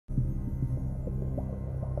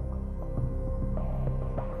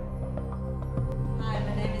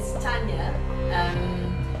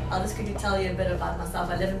I'll just quickly tell you a bit about myself.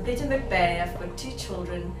 I live in Pietermaritzburg Bay. I've got 2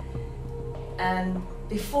 children, and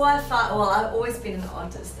before I found, well, I've always been an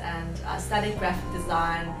artist, and I studied graphic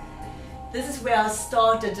design. This is where I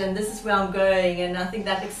started, and this is where I'm going, and I think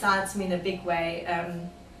that excites me in a big way.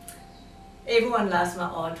 Everyone loves my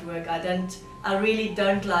artwork. I really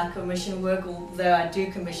don't like commission work, although I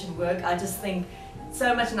do commission work. I just think it's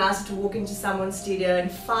so much nicer to walk into someone's studio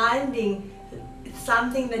and finding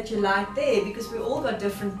something that you like there, because we all got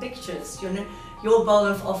different pictures. You know, your bowl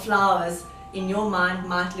of flowers in your mind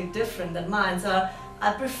might look different than mine. So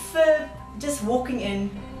I prefer just walking in,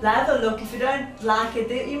 have a look. If you don't like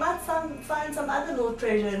it, you might find some other little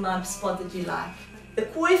treasure in my spot that you like. The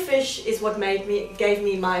koi fish is what gave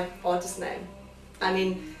me my artist name. I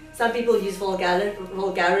mean, some people use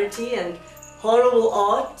vulgarity and horrible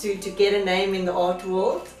art to get a name in the art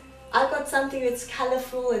world. I've got something that's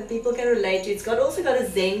colourful and people can relate to. It's also got a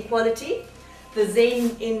Zen quality. The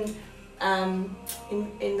Zen in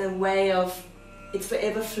the way of it's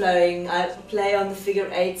forever flowing. I play on the figure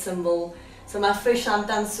 8 symbol. So my fish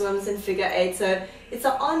sometimes swims in figure 8. So it's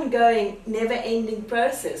an ongoing, never-ending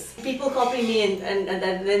process. People copy me and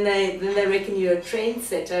then they reckon you're a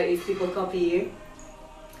trendsetter if people copy you.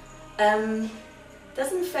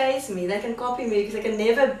 Doesn't faze me. They can copy me because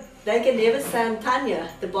they can never stand Tanya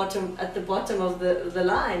at the bottom of the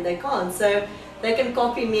line. They can't. So they can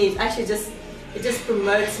copy me. It just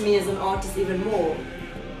promotes me as an artist even more.